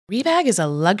Rebag is a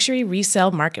luxury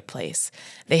resale marketplace.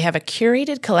 They have a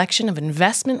curated collection of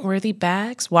investment-worthy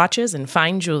bags, watches, and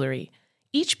fine jewelry.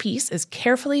 Each piece is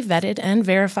carefully vetted and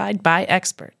verified by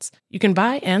experts. You can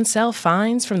buy and sell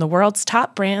finds from the world's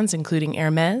top brands, including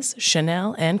Hermes,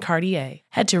 Chanel, and Cartier.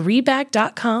 Head to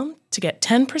Rebag.com to get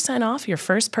 10% off your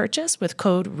first purchase with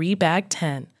code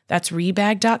REBAG10. That's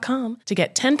Rebag.com to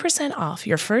get 10% off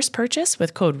your first purchase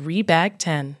with code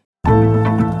REBAG10.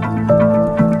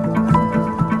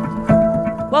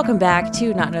 Welcome back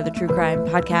to Not Another True Crime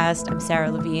podcast. I'm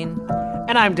Sarah Levine.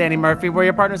 And I'm Danny Murphy. We're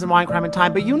your partners in wine, crime, and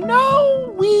time. But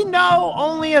we know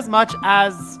only as much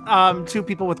as two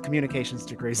people with communications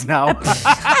degrees know.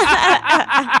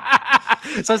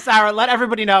 So, Sarah, let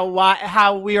everybody know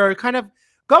how we are kind of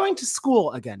going to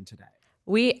school again today.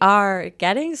 We are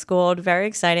getting schooled. Very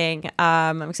exciting.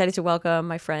 I'm excited to welcome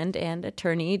my friend and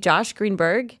attorney, Josh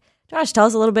Greenberg. Josh, tell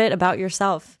us a little bit about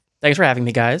yourself. Thanks for having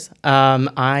me, guys.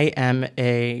 I am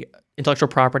a intellectual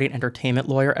property and entertainment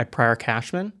lawyer at Pryor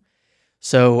Cashman.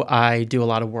 So I do a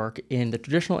lot of work in the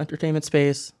traditional entertainment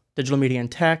space, digital media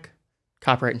and tech,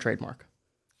 copyright and trademark.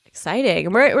 Exciting.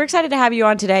 And we're excited to have you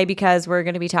on today because we're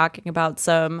going to be talking about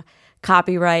some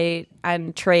copyright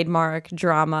and trademark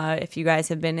drama. If you guys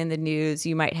have been in the news,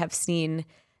 you might have seen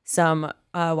some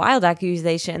wild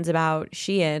accusations about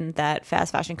Shien, that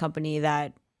fast fashion company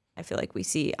that I feel like we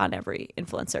see on every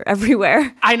influencer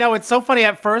everywhere. I know, it's so funny.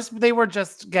 At first, they were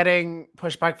just getting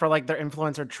pushback for like their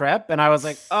influencer trip. And I was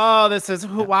like, oh,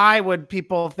 why would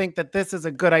people think that this is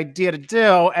a good idea to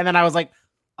do? And then I was like,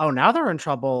 oh, now they're in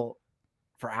trouble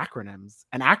for acronyms.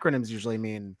 And acronyms usually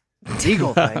mean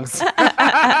legal things.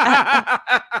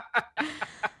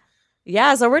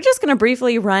 Yeah, so we're just going to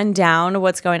briefly run down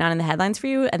what's going on in the headlines for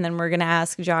you, and then we're going to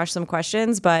ask Josh some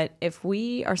questions. But if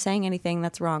we are saying anything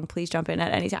that's wrong, please jump in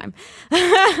at any time.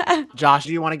 Josh,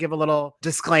 do you want to give a little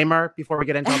disclaimer before we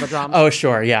get into all the drama? Oh,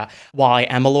 sure, yeah. While I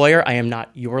am a lawyer, I am not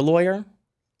your lawyer.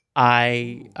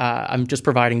 I'm just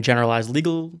providing generalized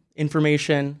legal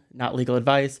information, not legal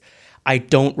advice. I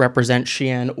don't represent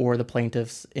Shien or the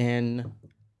plaintiffs in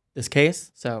this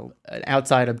case, so an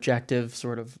outside objective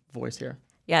sort of voice here.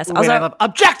 Yes. Wait, I love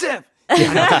objective.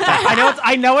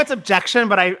 I know it's objection,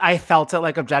 but I felt it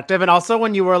like objective. And also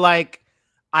when you were like,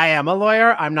 I am a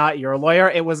lawyer, I'm not your lawyer,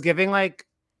 it was giving like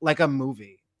a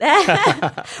movie.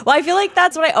 Well, I feel like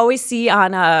that's what I always see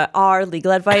on our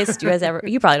legal advice. Do you guys ever?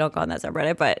 You probably don't go on that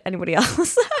subreddit, but anybody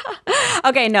else?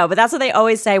 Okay, no, but that's what they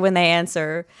always say when they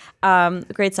answer.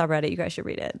 Great subreddit. You guys should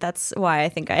read it. That's why I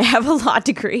think I have a law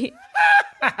degree.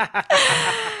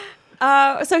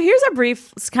 So here's a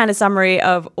brief kind of summary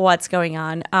of what's going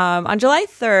on. On July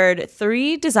 3rd,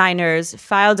 3 designers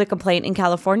filed a complaint in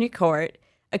California court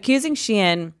accusing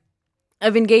Shien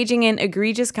of engaging in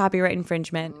egregious copyright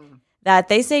infringement that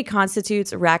they say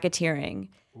constitutes racketeering,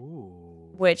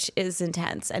 which is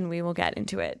intense, and we will get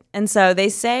into it. And so they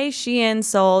say Shien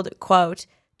sold, quote,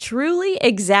 truly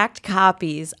exact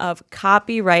copies of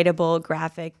copyrightable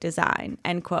graphic design,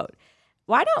 end quote.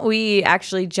 Why don't we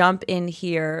actually jump in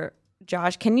here?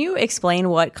 Josh, can you explain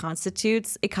what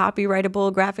constitutes a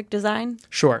copyrightable graphic design?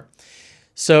 Sure.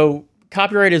 So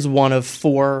copyright is one of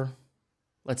 4,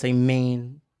 let's say,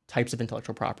 main types of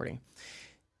intellectual property.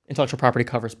 Intellectual property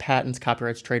covers patents,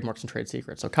 copyrights, trademarks, and trade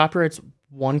secrets. So copyright's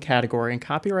one category, and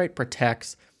copyright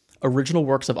protects original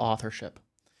works of authorship.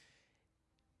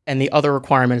 And the other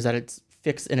requirement is that it's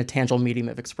fixed in a tangible medium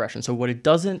of expression. So what it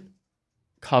doesn't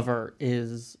cover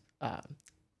is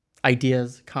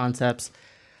ideas, concepts.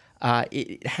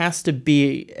 It has to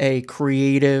be a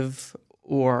creative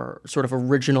or sort of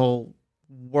original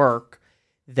work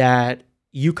that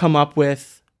you come up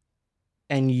with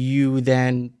and you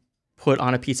then put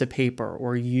on a piece of paper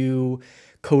or you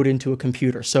code into a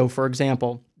computer. So, for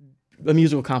example, a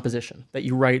musical composition that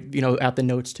you write, out the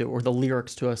notes to, or the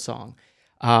lyrics to a song,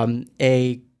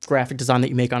 a graphic design that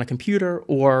you make on a computer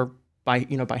or by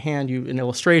hand, an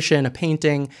illustration, a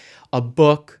painting, a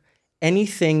book.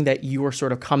 Anything that you are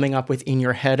sort of coming up with in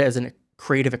your head as a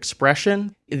creative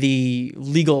expression, the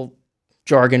legal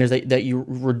jargon is that you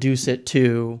reduce it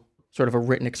to sort of a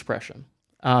written expression.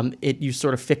 You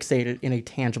sort of fixate it in a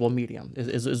tangible medium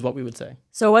is what we would say.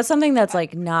 So what's something that's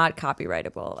like not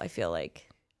copyrightable, I feel like?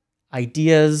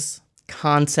 Ideas,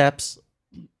 concepts,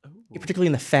 particularly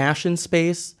in the fashion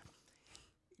space,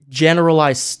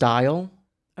 generalized style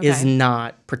is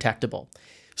not protectable.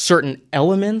 Certain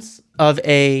elements of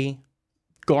a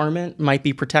garment might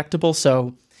be protectable.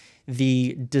 So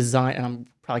the design, and I'm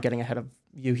probably getting ahead of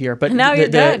you here, but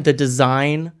the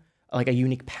design, like a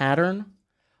unique pattern,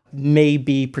 may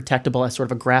be protectable as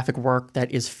sort of a graphic work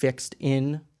that is fixed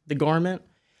in the garment.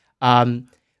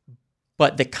 But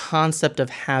but the concept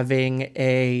of having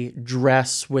a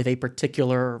dress with a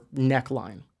particular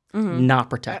neckline, not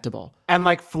protectable. And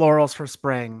like florals for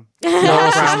spring.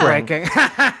 Florals for spring.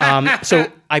 Groundbreaking. So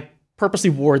I purposely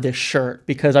wore this shirt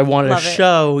because I wanted Love to it.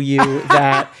 show you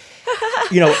that,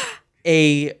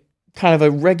 a kind of a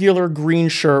regular green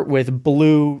shirt with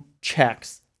blue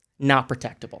checks, not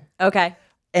protectable. Okay.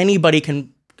 Anybody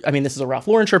can, I mean, this is a Ralph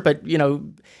Lauren shirt, but,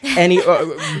 any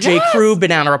J. Crew,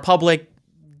 Banana Republic,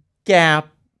 Gap,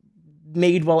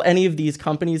 Madewell, any of these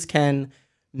companies can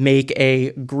make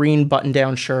a green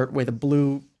button-down shirt with a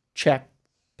blue check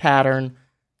pattern,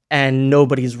 and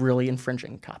nobody's really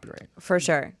infringing copyright. For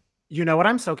sure. You know what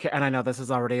I'm so curious, and I know this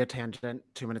is already a tangent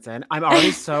 2 minutes in. I'm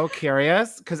already so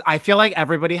curious because I feel like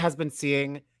everybody has been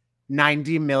seeing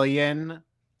 90 million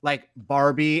like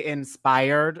Barbie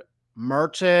inspired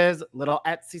merches, little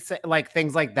Etsy, like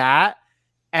things like that.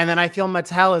 And then I feel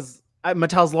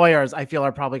Mattel's lawyers, I feel,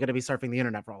 are probably going to be surfing the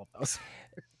internet for all of those.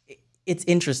 It's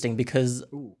interesting because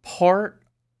part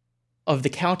of the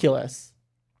calculus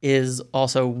is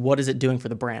also what is it doing for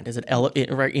the brand? Is it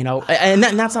right? And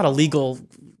that's not a legal,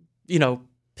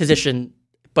 position,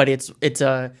 but it's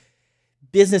a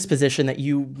business position that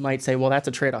you might say, well, that's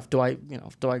a trade-off. Do I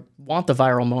want the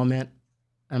viral moment?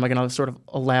 Am I going to sort of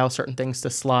allow certain things to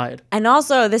slide? And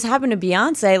also, this happened to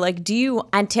Beyonce.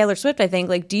 And Taylor Swift, I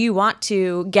think, do you want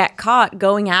to get caught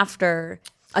going after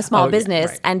a small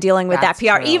business and dealing with That's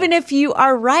that PR? true. Even if you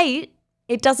are right,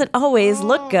 it doesn't always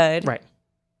look good. Right.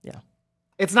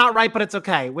 It's not right, but it's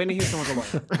okay. Whitney Houston was a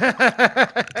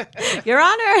lawyer. Your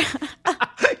Honor.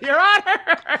 Your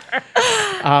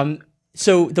Honor.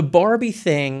 So the Barbie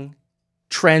thing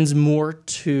trends more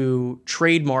to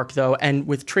trademark, though. And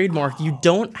with trademark, you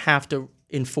don't have to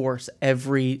enforce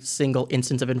every single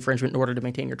instance of infringement in order to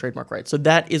maintain your trademark rights. So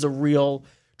that is a real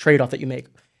trade-off that you make.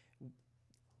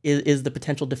 Is the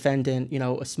potential defendant,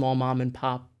 a small mom and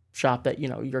pop shop that,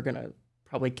 you're going to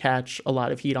probably catch a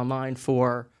lot of heat online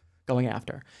for going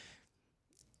after?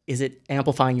 Is it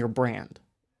amplifying your brand?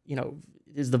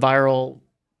 Is the viral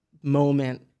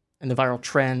moment and the viral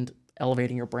trend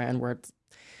elevating your brand where it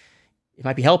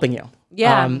might be helping you?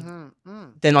 Yeah.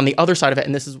 Then on the other side of it,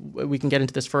 and we can get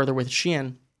into this further with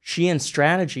Shien. Shien's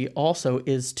strategy also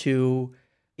is to,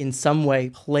 in some way,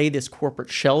 play this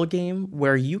corporate shell game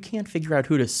where you can't figure out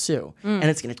who to sue. And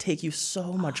it's going to take you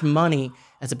so much money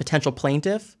as a potential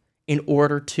plaintiff in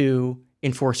order to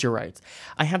enforce your rights.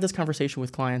 I have this conversation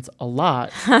with clients a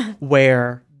lot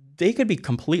where they could be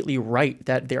completely right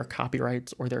that their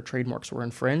copyrights or their trademarks were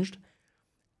infringed.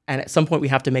 And at some point we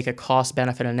have to make a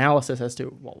cost-benefit analysis as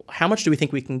to, well, how much do we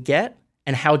think we can get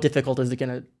and how difficult is it going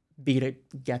to be to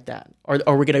get that? Or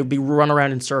are we going to be run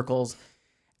around in circles,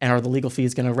 and are the legal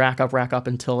fees going to rack up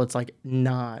until it's like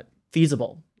not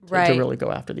feasible to really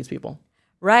go after these people?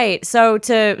 Right. So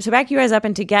to back you guys up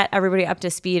and to get everybody up to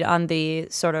speed on the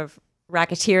sort of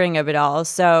racketeering of it all.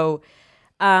 So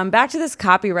back to this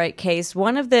copyright case,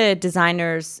 one of the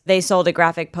designers, they sold a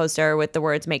graphic poster with the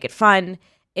words "Make It Fun"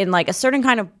 in like a certain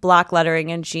kind of block lettering,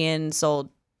 and Shien sold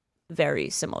very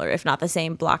similar, if not the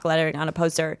same block lettering on a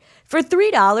poster for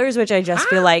 $3, which I just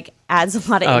feel like adds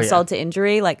a lot of insult to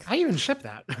injury. Like, I even ship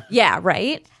that. yeah,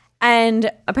 right.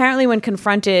 And apparently when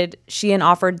confronted, Shien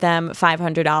offered them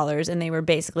 $500, and they were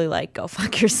basically like, go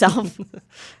fuck yourself.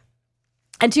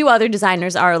 And two other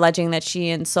designers are alleging that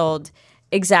Shien sold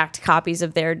exact copies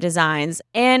of their designs.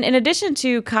 And in addition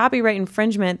to copyright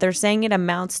infringement, they're saying it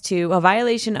amounts to a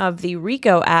violation of the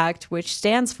RICO Act, which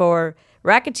stands for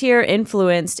Racketeer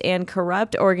Influenced and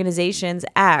Corrupt Organizations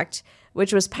Act,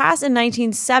 which was passed in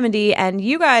 1970. And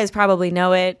you guys probably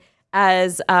know it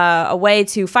as a way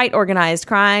to fight organized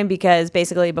crime, because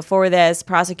basically before this,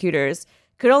 prosecutors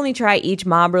could only try each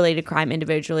mob-related crime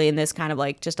individually, and this kind of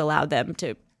like just allowed them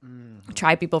to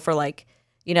try people for like,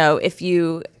 if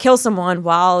you kill someone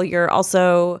while you're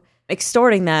also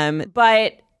extorting them.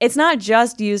 But it's not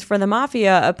just used for the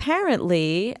mafia.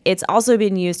 Apparently, it's also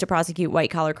been used to prosecute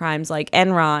white-collar crimes like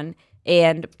Enron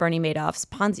and Bernie Madoff's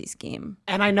Ponzi scheme.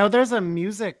 And I know there's a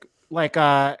music, like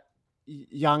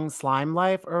Young Slime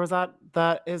Life, or was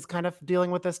that is kind of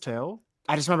dealing with this too?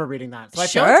 I just remember reading that. So I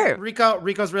feel like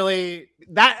RICO's really,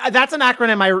 that's an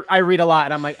acronym I read a lot,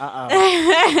 and I'm like,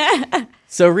 uh-oh.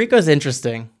 So RICO's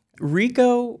interesting.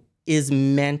 RICO is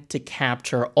meant to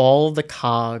capture all the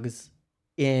cogs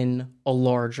in a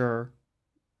larger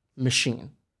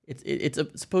machine. It's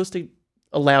supposed to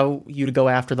allow you to go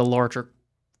after the larger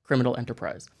criminal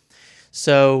enterprise.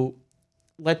 So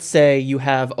let's say you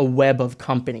have a web of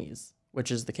companies,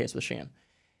 which is the case with Shien.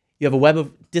 You have a web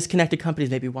of disconnected companies.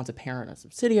 Maybe one's a parent and a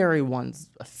subsidiary, one's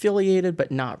affiliated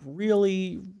but not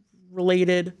really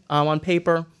related on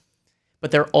paper.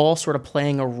 but they're all sort of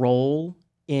playing a role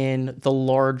in the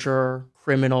larger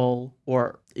criminal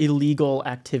or illegal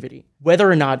activity. Whether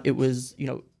or not it was,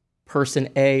 person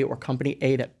A or company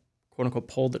A that quote unquote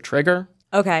pulled the trigger,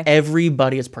 Okay.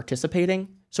 everybody is participating.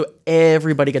 So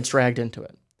everybody gets dragged into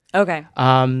it. Okay.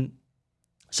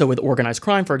 So with organized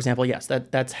crime, for example, yes,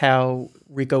 that's how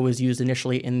RICO was used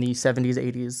initially in the 70s,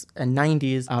 80s, and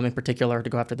 90s, in particular to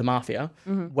go after the mafia.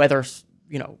 Whether,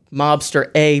 mobster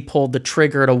A pulled the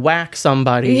trigger to whack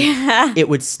somebody, it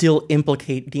would still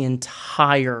implicate the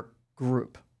entire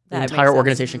group, the entire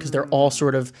organization, because they're all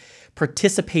sort of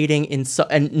participating in,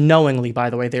 and knowingly, by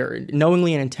the way, they're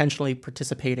knowingly and intentionally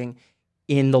participating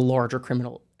in the larger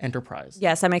criminal enterprise.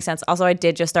 Yes, that makes sense. Also, I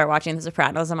did just start watching The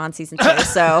Sopranos. I'm on season 2,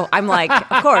 so I'm like,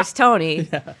 of course, Tony.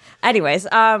 Yeah. Anyways,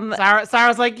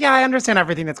 Sarah's like, yeah, I understand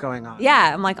everything that's going on.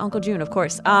 Yeah, I'm like Uncle June, of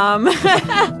course. Can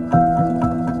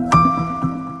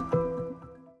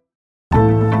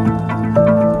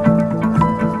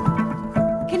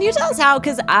you tell us how?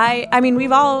 Because I mean,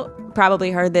 we've all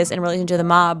probably heard this in relation to the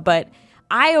mob, but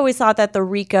I always thought that the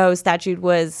RICO statute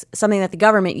was something that the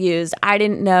government used. I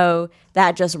didn't know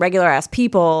that just regular ass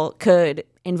people could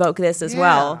invoke this as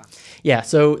well. Yeah,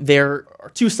 so there are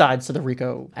two sides to the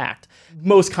RICO Act.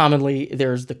 Most commonly,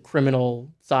 there's the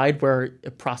criminal side where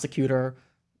a prosecutor,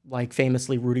 like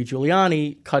famously Rudy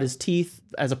Giuliani, cut his teeth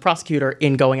as a prosecutor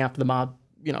in going after the mob,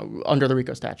 under the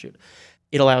RICO statute.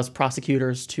 It allows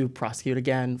prosecutors to prosecute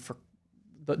again for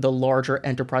the larger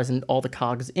enterprise and all the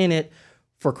cogs in it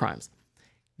for crimes.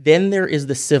 Then there is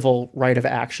the civil right of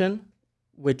action,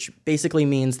 which basically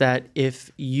means that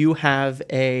if you have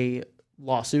a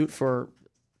lawsuit for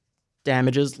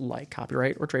damages like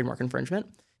copyright or trademark infringement,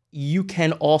 you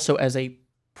can also, as a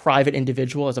private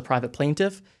individual, as a private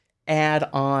plaintiff, add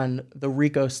on the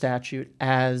RICO statute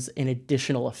as an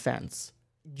additional offense.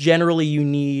 Generally, you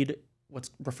need what's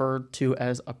referred to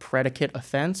as a predicate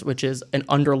offense, which is an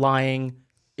underlying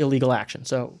illegal action.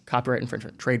 So copyright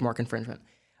infringement, trademark infringement.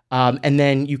 And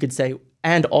then you could say,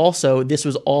 and also this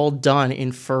was all done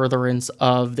in furtherance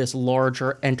of this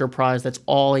larger enterprise that's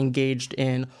all engaged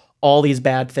in all these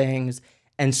bad things.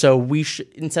 And so we should,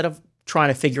 instead of trying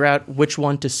to figure out which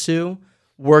one to sue,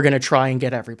 we're going to try and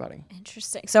get everybody.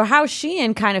 Interesting. So how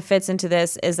Shien kind of fits into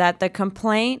this is that the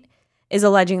complaint is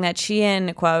alleging that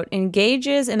Shien, quote,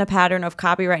 engages in a pattern of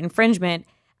copyright infringement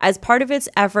as part of its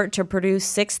effort to produce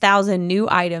 6,000 new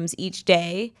items each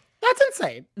day. That's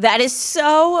insane. That is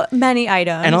so many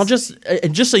items. And I'll just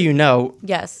so you know,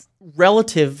 yes,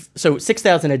 relative, so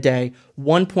 6,000 a day,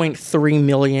 1.3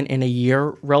 million in a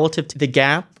year relative to the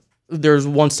Gap. There's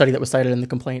one study that was cited in the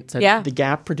complaint that the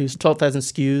Gap produced 12,000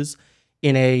 SKUs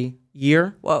in a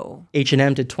year. Whoa.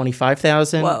 H&M did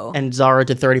 25,000. Whoa. And Zara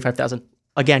did 35,000.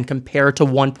 Again, compared to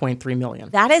 1.3 million.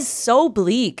 That is so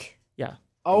bleak. Yeah.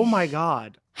 Oh my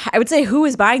God. I would say who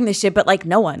is buying this shit, but like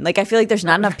no one. Like I feel like there's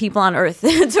not enough people on earth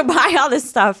to buy all this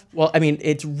stuff. Well, I mean,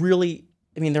 it's really,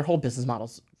 their whole business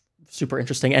model's super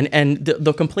interesting. And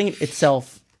the complaint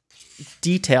itself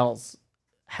details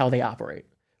how they operate,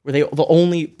 where they'll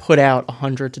only put out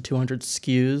 100 to 200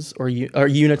 SKUs or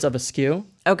units of a SKU.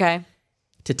 Okay.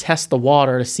 To test the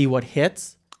water to see what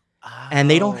hits. Oh. And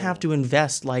they don't have to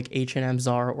invest like H&M,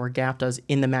 Zara, or Gap does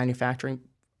in the manufacturing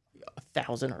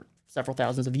 1,000 or several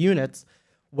thousands of units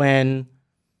when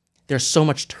there's so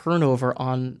much turnover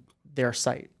on their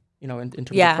site, in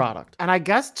terms of product. And I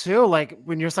guess too, like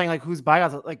when you're saying like who's buying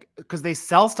us, like because they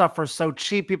sell stuff for so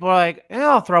cheap, people are like,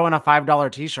 I'll throw in a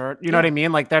 $5 t-shirt. You know what I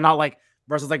mean? Like they're not like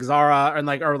versus like Zara and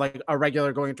like or like a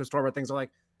regular going into a store where things are like,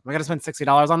 am I gonna spend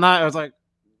 $60 on that? It was like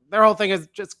their whole thing is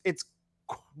just it's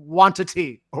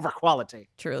quantity over quality.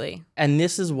 Truly. And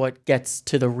this is what gets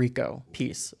to the RICO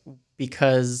piece,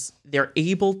 because they're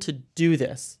able to do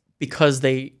this because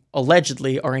they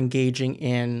allegedly are engaging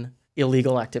in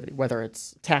illegal activity, whether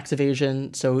it's tax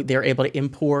evasion. So they're able to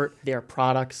import their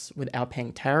products without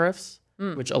paying tariffs,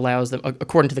 which allows them,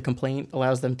 according to the complaint,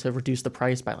 allows them to reduce the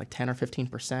price by like 10 or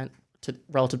 15%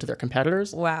 relative to their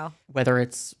competitors. Wow. Whether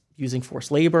it's using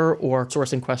forced labor or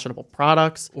sourcing questionable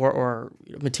products or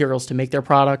materials to make their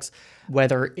products,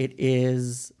 whether it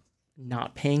is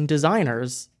not paying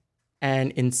designers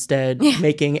and instead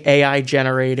making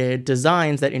AI-generated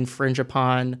designs that infringe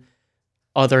upon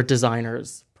other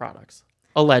designers' products,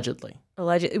 allegedly.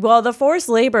 Well, the forced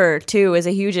labor, too, is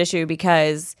a huge issue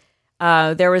because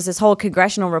there was this whole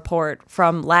congressional report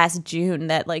from last June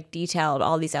that like detailed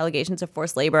all these allegations of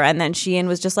forced labor. And then Shien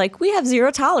was just like, we have zero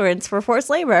tolerance for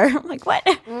forced labor. I'm like, what?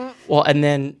 Well, and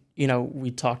then, we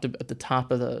talked at the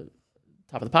top of the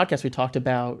podcast, we talked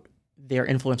about their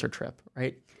influencer trip,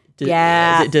 right?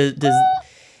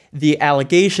 the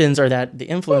allegations are that the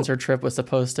influencer trip was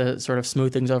supposed to sort of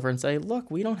smooth things over and say, look,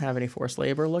 we don't have any forced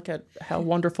labor. Look at how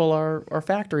wonderful our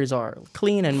factories are.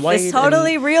 Clean and white. It's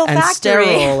totally real and factory.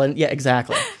 Sterile. And yeah,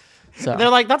 exactly. So They're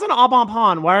like, that's an au bon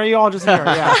pond. Why are you all just here?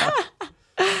 Yeah.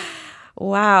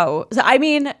 Wow. So I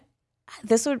mean,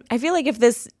 I feel like if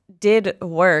this did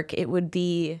work, it would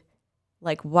be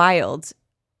like wild,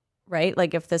 right?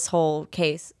 Like if this whole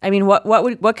case, I mean,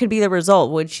 what could be the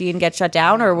result? Would Shien get shut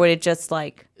down, or would it just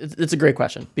like? It's a great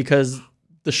question, because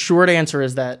the short answer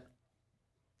is that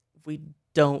we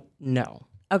don't know.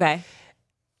 Okay.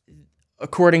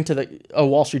 According to a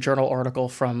Wall Street Journal article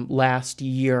from last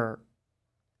year,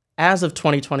 as of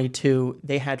 2022,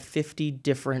 they had 50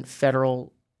 different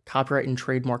federal copyright and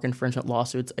trademark infringement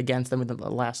lawsuits against them within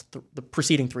the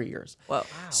preceding 3 years. Whoa. Wow.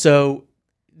 So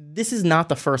this is not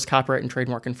the first copyright and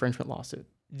trademark infringement lawsuit.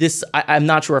 I'm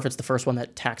not sure if it's the first one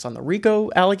that tacks on the RICO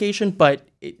allegation, but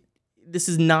this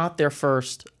is not their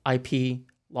first IP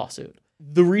lawsuit.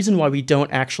 The reason why we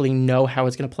don't actually know how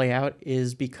it's going to play out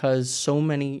is because so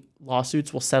many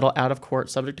lawsuits will settle out of court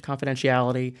subject to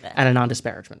confidentiality and a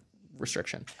non-disparagement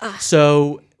restriction.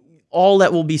 So all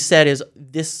that will be said is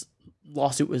this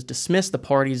lawsuit was dismissed. The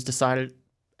parties decided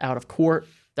out of court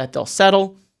that they'll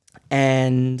settle,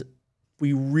 and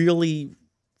we really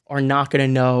are not going to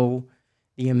know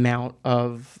the amount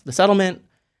of the settlement.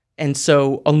 And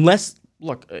so unless,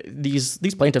 look, these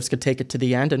plaintiffs could take it to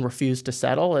the end and refuse to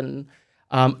settle, and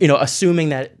assuming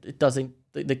that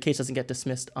the case doesn't get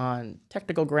dismissed on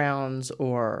technical grounds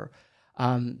or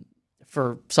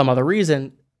for some other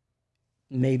reason,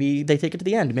 maybe they take it to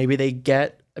the end. Maybe they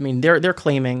get, they're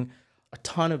claiming a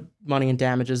ton of money in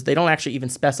damages. They don't actually even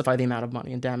specify the amount of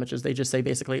money in damages. They just say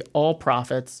basically all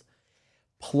profits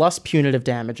plus punitive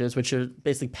damages, which are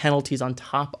basically penalties on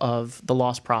top of the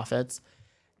lost profits,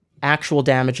 actual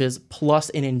damages plus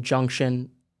an injunction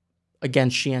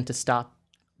against Shien to stop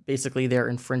basically their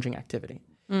infringing activity.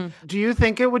 Do you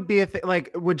think it would be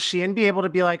would Shien be able to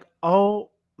be like,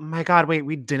 oh my God, wait,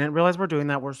 we didn't realize we're doing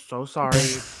that. We're so sorry.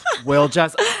 We'll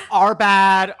just, our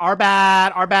bad.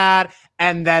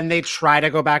 And then they try to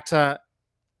go back to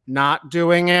not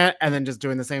doing it and then just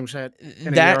doing the same shit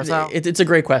in a year or so? It's a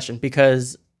great question,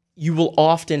 because you will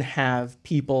often have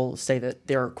people say that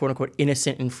they're quote unquote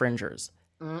innocent infringers.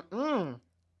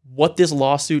 What this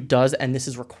lawsuit does, and this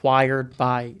is required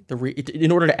by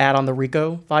in order to add on the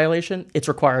RICO violation, it's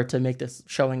required to make this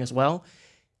showing as well,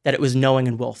 that it was knowing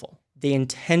and willful. They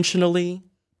intentionally,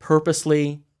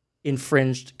 purposely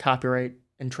infringed copyright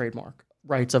and trademark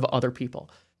rights of other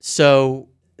people. So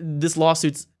this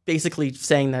lawsuit's basically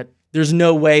saying that there's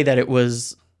no way that it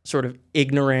was sort of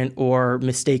ignorant or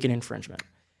mistaken infringement.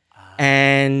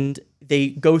 And they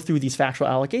go through these factual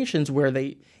allegations where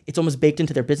it's almost baked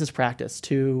into their business practice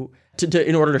to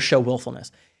in order to show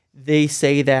willfulness. They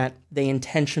say that they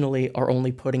intentionally are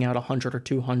only putting out 100 or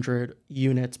 200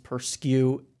 units per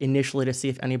SKU initially to see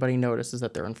if anybody notices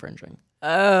that they're infringing.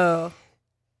 Oh.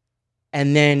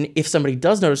 And then if somebody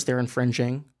does notice they're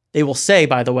infringing, they will say,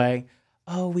 by the way,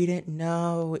 oh, we didn't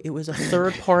know. It was a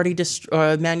third-party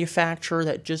manufacturer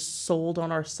that just sold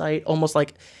on our site, almost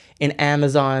like an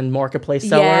Amazon marketplace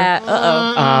seller.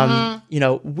 Yeah.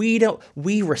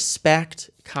 We respect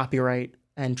copyright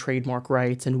and trademark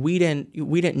rights, and we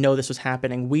didn't know this was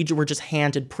happening. We were just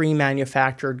handed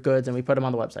pre-manufactured goods, and we put them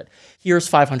on the website. Here's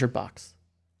 $500,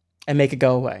 and make it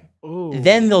go away. Ooh.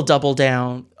 Then they'll double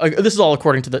down. This is all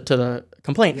according to the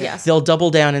complaint. Yes. They'll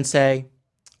double down and say,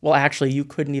 well, actually, you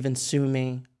couldn't even sue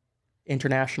me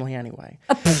internationally anyway.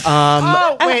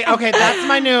 Oh, wait, okay, that's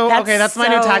my new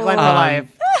tagline for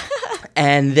life.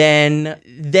 And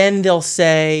then they'll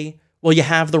say, well, you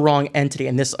have the wrong entity.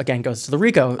 And this, again, goes to the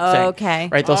RICO thing. Okay.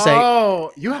 Right? They'll say,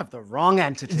 oh, you have the wrong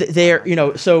entity.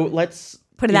 So let's...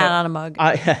 Putting that on a mug.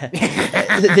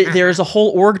 There's a whole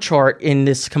org chart in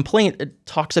this complaint. It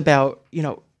talks about,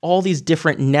 all these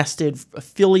different nested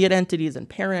affiliate entities and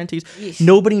parent entities. Yeesh.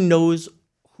 Nobody knows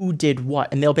who did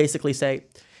what. And they'll basically say,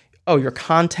 oh, you're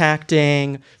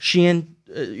contacting Shien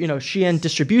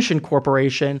Distribution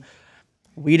Corporation.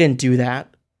 We didn't do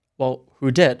that. Well,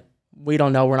 who did? We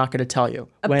don't know. We're not going to tell you.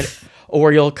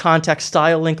 Or you'll contact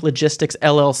StyleLink Logistics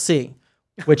LLC,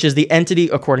 which is the entity,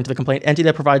 according to the complaint,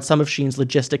 that provides some of Shien's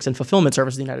logistics and fulfillment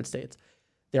services in the United States.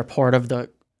 They're part of the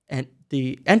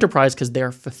enterprise because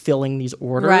they're fulfilling these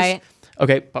orders. Right.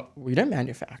 Okay, but we didn't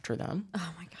manufacture them.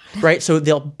 Oh my God. Right? So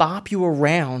they'll bop you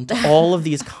around to all of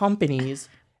these companies,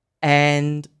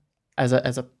 and as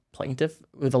a plaintiff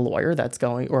with a lawyer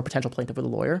or a potential plaintiff with a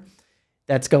lawyer,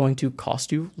 that's going to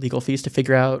cost you legal fees to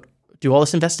figure out, do all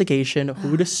this investigation,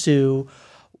 who to sue,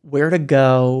 where to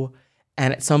go.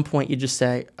 And at some point, you just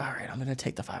say, all right, I'm going to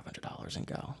take the $500 and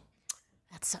go.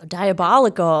 That's so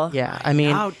diabolical. Yeah, I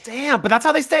mean. Oh, damn. But that's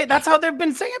how they stay. That's how they've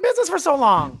been staying in business for so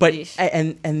long. But,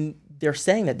 and they're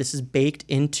saying that this is baked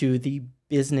into the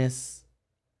business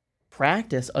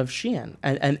practice of Shien.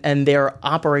 And they're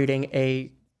operating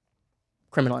a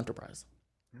criminal enterprise.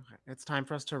 Okay. It's time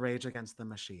for us to rage against the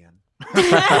machine.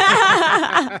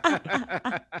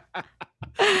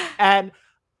 And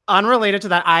unrelated to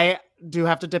that, I do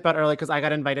have to dip out early because I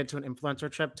got invited to an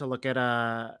influencer trip to look at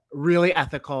a really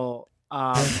ethical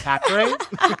factory.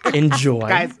 Enjoy.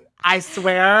 Guys, I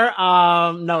swear,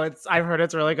 no, I've heard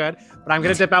it's really good, but I'm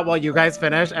gonna dip out while you guys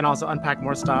finish and also unpack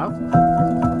more stuff.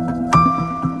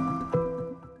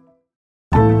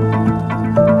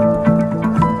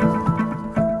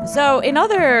 So in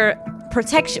other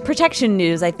protection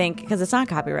news, I think, because it's not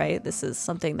copyright, this is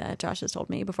something that Josh has told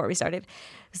me before we started.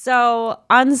 So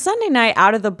on Sunday night,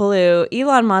 out of the blue,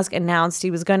 Elon Musk announced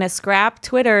he was going to scrap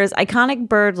Twitter's iconic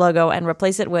bird logo and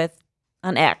replace it with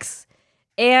an X.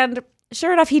 And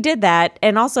sure enough, he did that,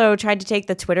 and also tried to take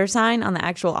the Twitter sign on the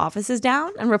actual offices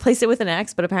down and replace it with an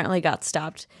X, but apparently got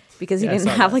stopped because he didn't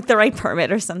have like the right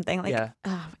permit or something. Like,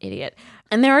 oh, idiot.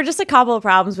 And there are just a couple of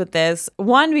problems with this.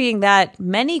 One being that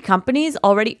many companies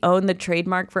already own the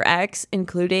trademark for X,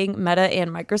 including Meta and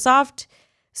Microsoft.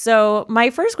 So my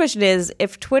first question is,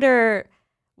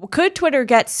 could Twitter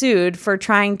get sued for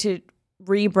trying to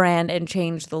rebrand and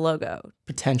change the logo?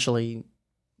 Potentially,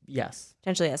 yes.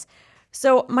 Potentially, yes.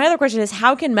 So my other question is,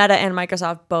 how can Meta and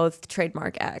Microsoft both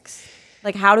trademark X?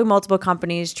 Like, how do multiple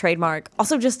companies trademark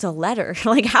also just a letter?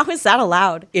 Like, how is that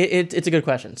allowed? It's a good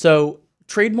question. So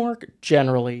trademark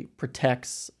generally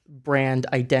protects brand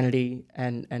identity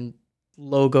and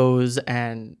logos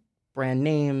and brand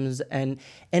names and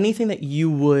anything that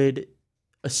you would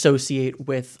associate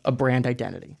with a brand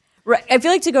identity. Right. I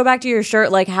feel like, to go back to your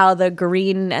shirt, like how the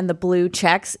green and the blue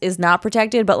checks is not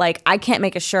protected, but like I can't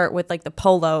make a shirt with like the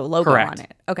polo logo on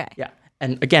it. Okay. Yeah.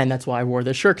 And again, that's why I wore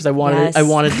this shirt, because I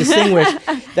wanted to distinguish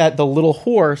that the little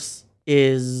horse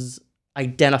is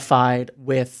identified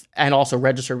with and also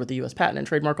registered with the U.S. Patent and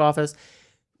Trademark Office,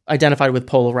 identified with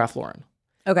Polo Ralph Lauren.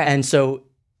 Okay. And so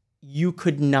you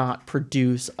could not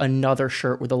produce another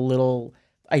shirt with a little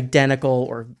identical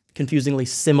or confusingly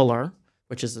similar,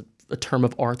 which is a term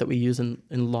of art that we use in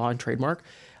law and trademark,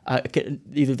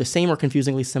 either the same or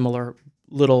confusingly similar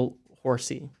little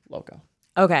horsey logo.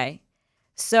 Okay.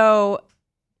 So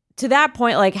to that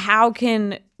point, like, how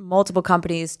can multiple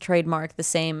companies trademark the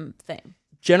same thing?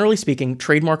 Generally speaking,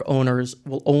 trademark owners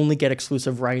will only get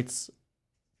exclusive rights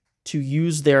to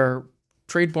use their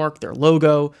trademark, their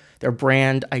logo, their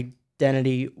brand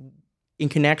identity in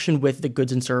connection with the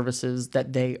goods and services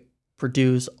that they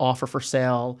produce, offer for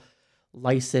sale,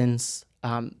 license,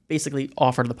 basically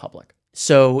offer to the public.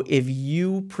 So if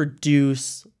you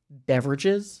produce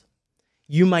beverages,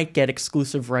 you might get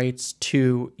exclusive rights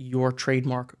to your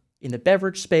trademark in the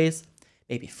beverage space,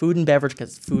 maybe food and beverage,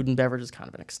 because food and beverage is kind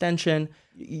of an extension.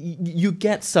 You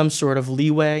get some sort of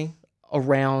leeway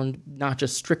around not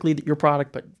just strictly your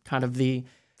product, but kind of the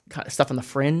stuff on the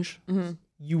fringe. Mm-hmm.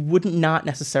 You wouldn't not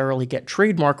necessarily get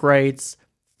trademark rights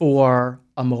for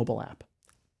a mobile app.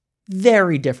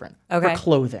 Very different. Okay. For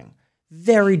clothing.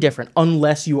 Very different,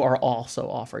 unless you are also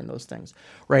offering those things,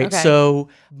 right? Okay. So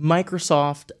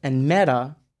Microsoft and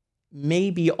Meta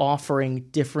may be offering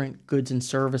different goods and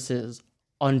services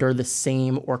under the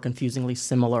same or confusingly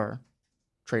similar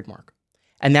trademark.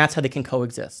 And that's how they can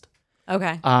coexist.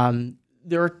 Okay.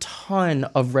 There are a ton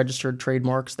of registered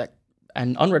trademarks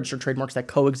and unregistered trademarks that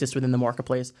coexist within the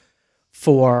marketplace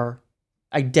for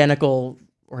identical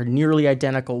or nearly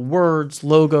identical words,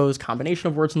 logos, combination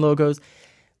of words and logos,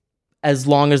 as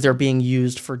long as they're being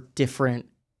used for different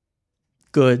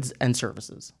goods and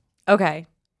services. Okay.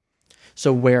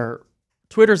 So where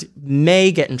Twitter's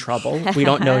may get in trouble, we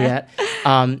don't know yet,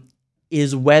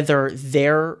 is whether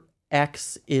their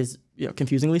X is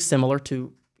confusingly similar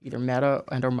to either Meta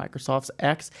and or Microsoft's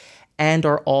X, and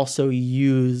are also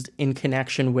used in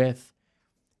connection with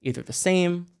either the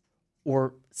same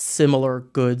or similar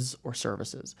goods or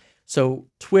services. So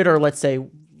Twitter, let's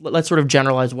sort of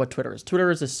generalize what Twitter is. Twitter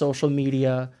is a social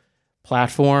media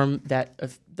platform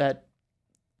that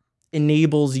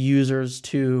enables users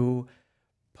to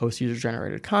post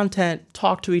user-generated content,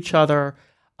 talk to each other,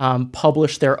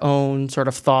 publish their own sort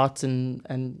of thoughts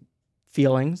and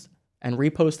feelings, and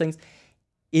repost things.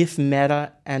 If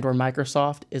Meta and or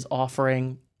Microsoft is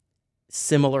offering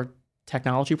similar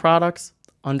technology products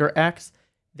under X,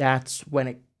 that's when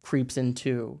it creeps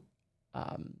into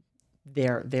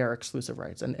their exclusive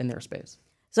rights in their space.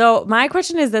 So my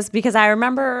question is this, because I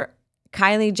remember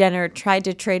Kylie Jenner tried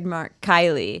to trademark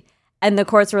Kylie, and the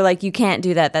courts were like, you can't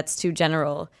do that. That's too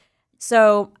general.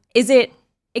 So it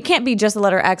can't be just the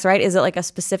letter X, right? Is it like a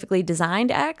specifically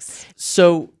designed X?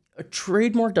 So a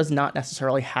trademark does not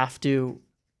necessarily have to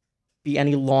be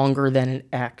any longer than an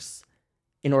X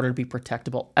in order to be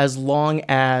protectable, as long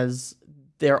as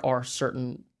there are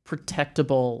certain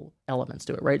protectable elements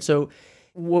to it, right? So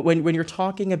when you're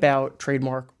talking about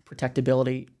trademark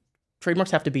protectability,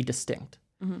 trademarks have to be distinct.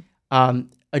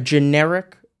 A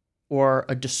generic or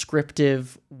a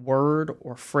descriptive word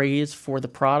or phrase for the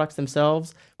products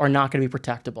themselves are not going to be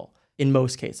protectable in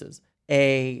most cases.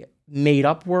 A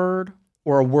made-up word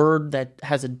or a word that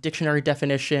has a dictionary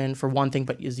definition for one thing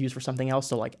but is used for something else,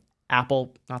 so like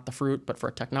Apple, not the fruit, but for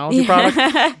a technology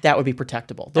product, that would be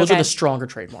protectable. Those are the stronger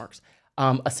trademarks.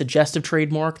 A suggestive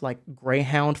trademark like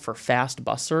Greyhound for fast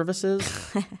bus services,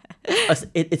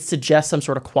 it suggests some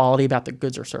sort of quality about the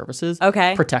goods or services.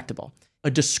 Okay. Protectable.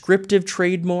 A descriptive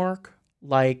trademark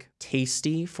like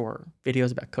Tasty for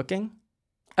videos about cooking.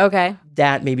 Okay.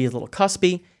 That maybe is a little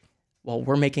cuspy. Well,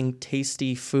 we're making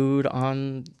tasty food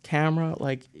on camera,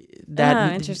 like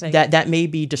that. Interesting. That may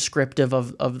be descriptive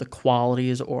of the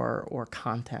qualities or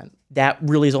content. That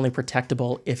really is only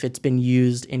protectable if it's been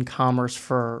used in commerce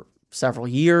for several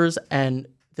years and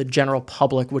the general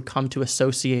public would come to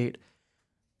associate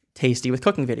Tasty with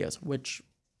cooking videos, which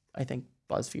I think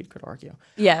BuzzFeed could argue.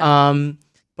 Yeah.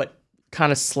 But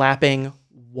kind of slapping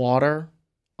water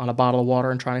on a bottle of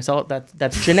water and trying to sell it,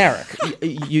 that's generic.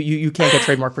 You can't get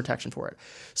trademark protection for it.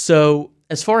 So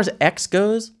as far as X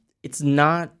goes, it's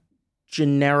not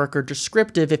generic or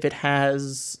descriptive if it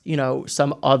has,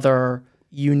 some other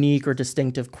unique or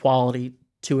distinctive quality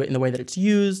to it in the way that it's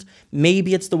used.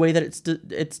 Maybe it's the way that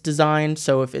it's designed.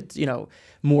 So if it's,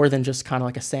 more than just kind of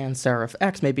like a sans serif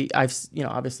X, maybe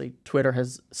obviously Twitter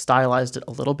has stylized it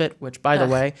a little bit, which by the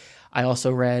way, I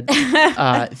also read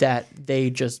that they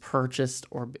just purchased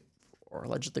or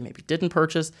allegedly maybe didn't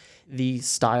purchase the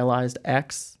stylized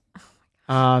X.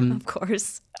 Of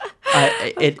course.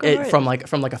 It from like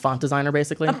a font designer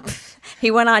basically. He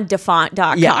went on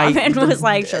defont.com and was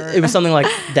like, sure. It was something like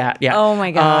that. Yeah. Oh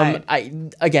my God.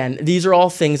 Again, these are all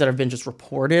things that have been just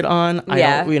reported on.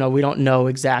 We don't know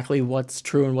exactly what's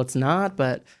true and what's not,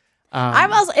 but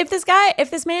I'm also, if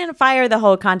this man fired the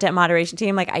whole content moderation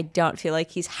team, like I don't feel like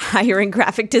he's hiring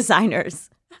graphic designers.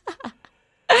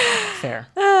 Fair.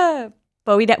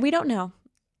 But we don't know.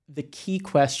 The key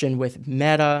question with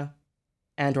Meta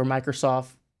and or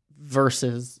Microsoft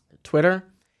versus Twitter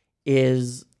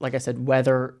is, like I said,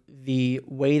 whether the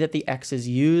way that the X is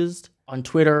used on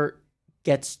Twitter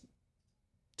gets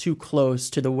too close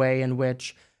to the way in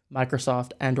which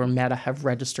Microsoft and or Meta have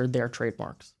registered their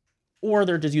trademarks. Or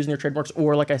they're just using their trademarks,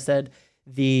 or like I said,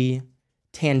 the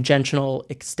tangential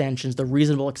extensions, the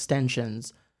reasonable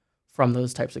extensions from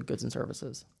those types of goods and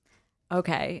services.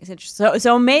 Okay.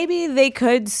 So maybe they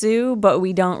could sue, but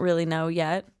we don't really know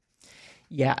yet.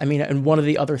 Yeah, I mean, and one of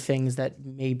the other things that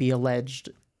may be alleged,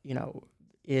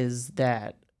 is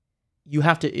that you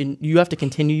have to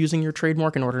continue using your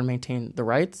trademark in order to maintain the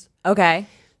rights. Okay.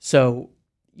 So,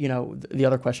 the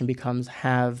other question becomes,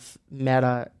 have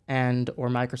Meta and or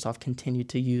Microsoft continued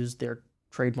to use their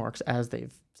trademarks as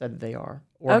they've said they are?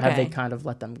 Or have they kind of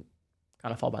let them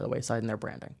kind of fall by the wayside in their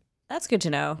branding? That's good to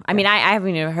know. I mean, I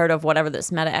haven't even heard of whatever this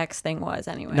Meta X thing was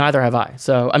anyway. Neither have I.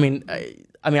 So,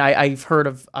 I've heard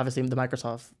of, obviously, the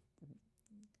Microsoft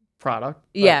product.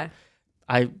 Yeah.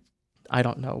 I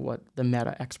don't know what the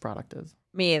Meta X product is.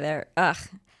 Me either. Ugh.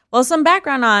 Well, some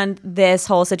background on this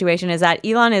whole situation is that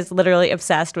Elon is literally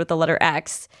obsessed with the letter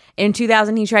X. In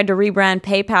 2000, he tried to rebrand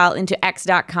PayPal into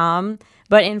X.com,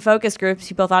 but in focus groups,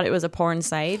 people thought it was a porn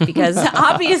site because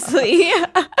obviously...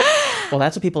 Well,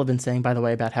 that's what people have been saying, by the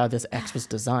way, about how this X was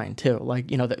designed, too. Like,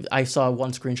 I saw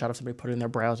one screenshot of somebody put it in their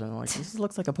browser, and I'm like, this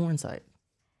looks like a porn site.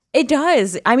 It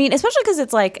does. I mean, especially because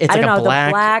it's like, I don't know, the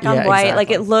black on white. Exactly.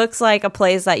 Like, it looks like a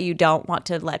place that you don't want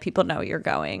to let people know you're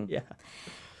going. Yeah.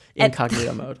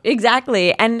 Incognito mode.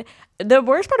 Exactly. And the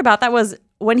worst part about that was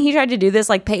when he tried to do this,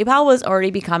 like, PayPal was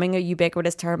already becoming a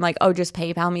ubiquitous term. Like, oh, just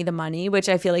PayPal me the money, which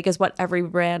I feel like is what every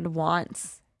brand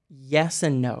wants. Yes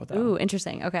and no, though. Ooh,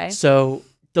 interesting. Okay. So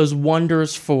does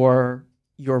wonders for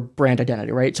your brand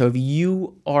identity, right? So if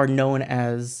you are known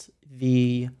as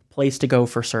the place to go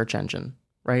for search engine,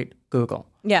 right? Google.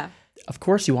 Yeah. Of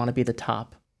course you want to be the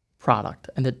top product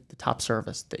and the top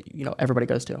service that everybody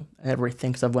goes to and everybody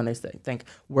thinks of when they think,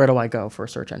 where do I go for a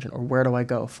search engine, or where do I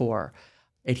go for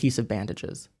adhesive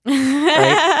bandages?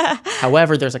 Right?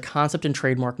 However, there's a concept in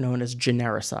trademark known as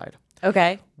genericide.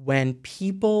 Okay. When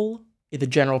people in the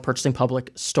general purchasing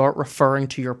public start referring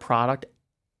to your product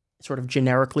sort of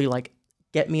generically, like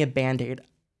get me a Band-Aid.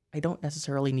 I don't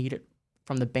necessarily need it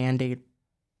from the Band-Aid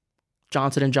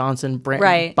Johnson & Johnson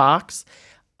brand box.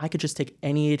 I could just take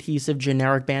any adhesive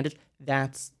generic bandage.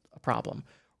 That's a problem,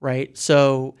 right?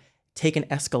 So take an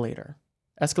escalator.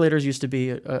 Escalators used to be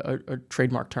a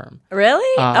trademark term.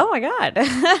 Really? Oh my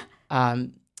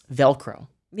God. Velcro.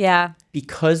 Yeah.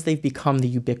 Because they've become the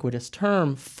ubiquitous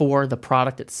term for the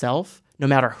product itself, no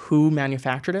matter who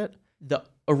manufactured it, the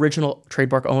original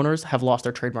trademark owners have lost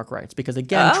their trademark rights. Because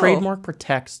again, trademark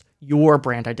protects your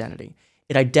brand identity.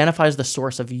 It identifies the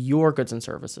source of your goods and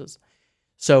services.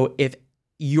 So if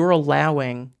you're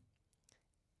allowing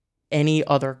any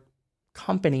other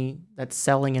company that's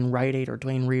selling in Rite Aid or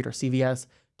Duane Reade or CVS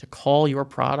to call your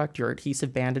product, your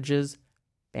adhesive bandages,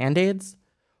 Band-Aids,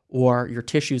 or your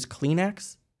tissues,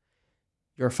 Kleenex,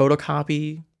 your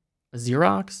photocopy, a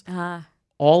Xerox,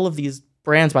 all of these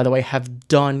brands, by the way, have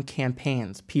done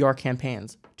campaigns, PR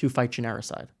campaigns, to fight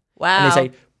genericide. Wow. And they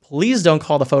say, please don't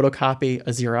call the photocopy a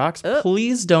Xerox.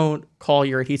 Please don't call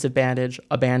your adhesive bandage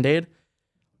a Band-Aid,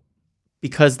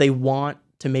 because they want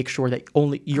to make sure that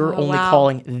you're only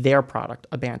calling their product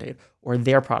a Band-Aid, or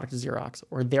their product a Xerox,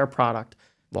 or their product,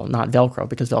 well, not Velcro,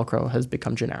 because Velcro has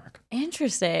become generic.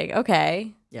 Interesting.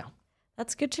 Okay. Yeah.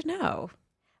 That's good to know.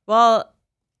 Well,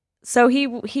 so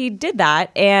he did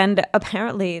that, and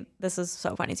apparently this is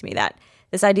so funny to me that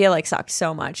this idea like sucked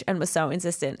so much and was so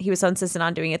insistent. He was so insistent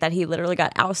on doing it that he literally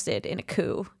got ousted in a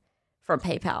coup from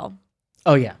PayPal.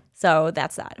 Oh, yeah. So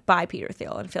that's that. Bye, Peter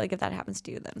Thiel. And I feel like if that happens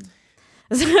to you, then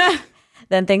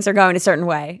then things are going a certain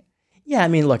way. Yeah, I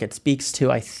mean, look, it speaks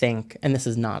to, I think, and this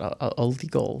is not a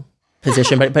legal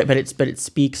position, but it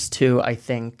speaks to, I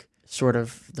think, sort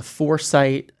of the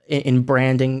foresight in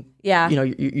branding. Yeah. You know,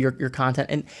 your content,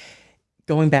 and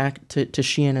going back to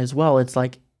Shien as well. It's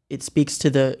like it speaks to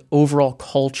the overall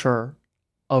culture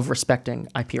of respecting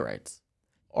IP rights.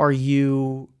 Are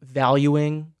you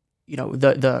valuing, you know,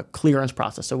 the clearance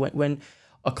process? So when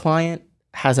a client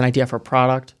has an idea for a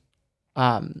product,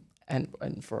 and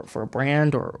for a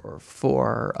brand or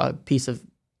for a piece of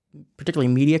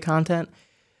particularly media content,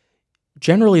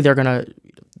 generally they're going to,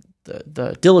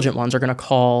 the diligent ones are going to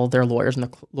call their lawyers, and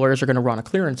the lawyers are going to run a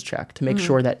clearance check to make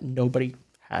sure that nobody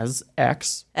has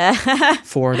X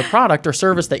for the product or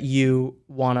service that you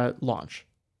want to launch.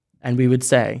 And we would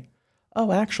say,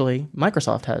 oh, actually,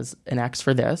 Microsoft has an X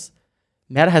for this.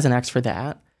 Meta has an X for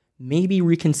that. Maybe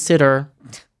reconsider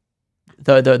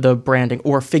the branding,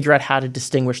 or figure out how to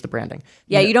distinguish the branding.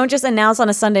 Yeah, you don't just announce on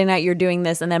a Sunday night you're doing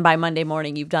this, and then by Monday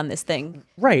morning you've done this thing.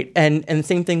 Right, and the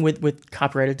same thing with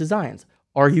copyrighted designs.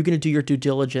 Are you going to do your due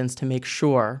diligence to make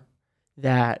sure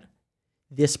that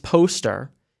this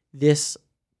poster, this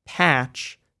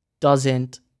patch,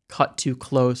 doesn't cut too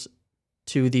close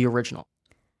to the original?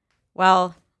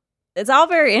 Well, it's all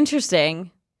very interesting.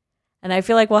 And I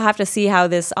feel like we'll have to see how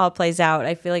this all plays out.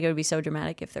 I feel like it would be so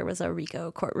dramatic if there was a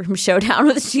RICO courtroom showdown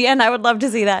with Shien. I would love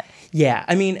to see that. Yeah,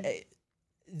 I mean,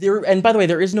 and by the way,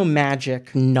 there is no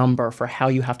magic number for how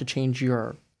you have to change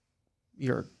your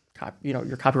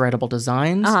copyrightable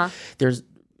designs. There's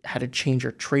how to change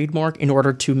your trademark in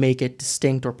order to make it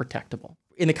distinct or protectable.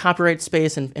 In the copyright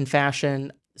space and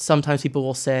fashion, sometimes people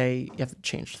will say you have to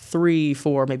change 3,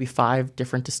 4, maybe 5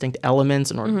 different distinct elements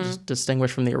in order to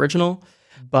distinguish from the original.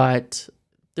 But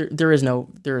there is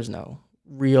no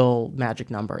real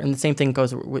magic number. And the same thing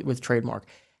goes with trademark.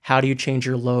 How do you change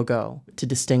your logo to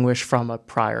distinguish from a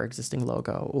prior existing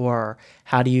logo? Or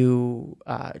how do you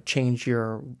change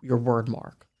your word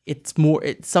mark? It's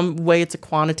some way it's a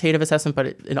quantitative assessment, but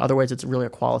in other ways it's really a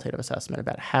qualitative assessment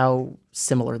about how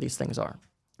similar these things are.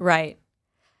 Right.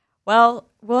 Well,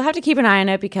 we'll have to keep an eye on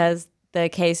it because the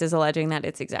case is alleging that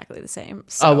it's exactly the same.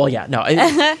 So. Oh, well, yeah. No,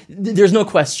 there's no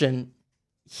question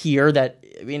here that,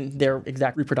 I mean, they're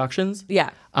exact reproductions. Yeah.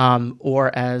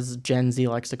 Or as Gen Z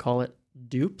likes to call it,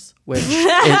 dupes, which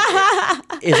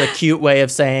is a cute way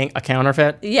of saying a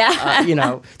counterfeit. Yeah.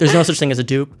 There's no such thing as a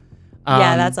dupe.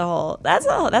 Yeah, that's a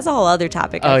whole other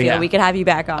topic. I feel we could have you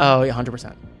back on. Oh, yeah,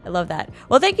 100%. I love that.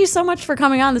 Well, thank you so much for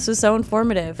coming on. This was so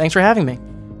informative. Thanks for having me.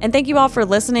 And thank you all for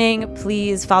listening.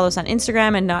 Please follow us on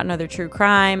Instagram and Not Another True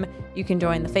Crime. You can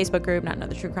join the Facebook group, Not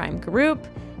Another True Crime Group.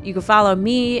 You can follow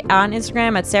me on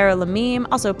Instagram at Sarah Lamim.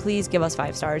 Also, please give us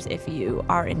 5 stars if you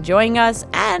are enjoying us.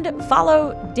 And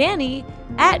follow Danny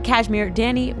at Cashmere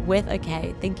Danny with a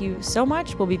K. Thank you so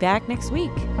much. We'll be back next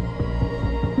week.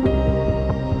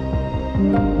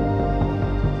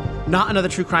 Not Another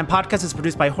True Crime podcast is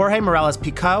produced by Jorge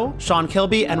Morales-Pico, Sean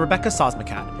Kilby, and Rebecca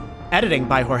Sosmacat. Editing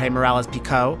by Jorge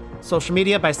Morales-Pico. Social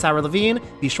media by Sarah Levine.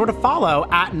 Be sure to follow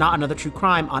at Not Another True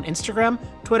Crime on Instagram,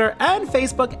 Twitter, and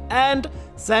Facebook, and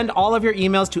send all of your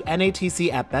emails to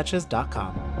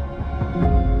natc@betches.com.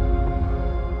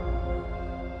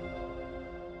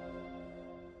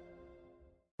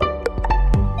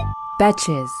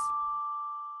 Betches.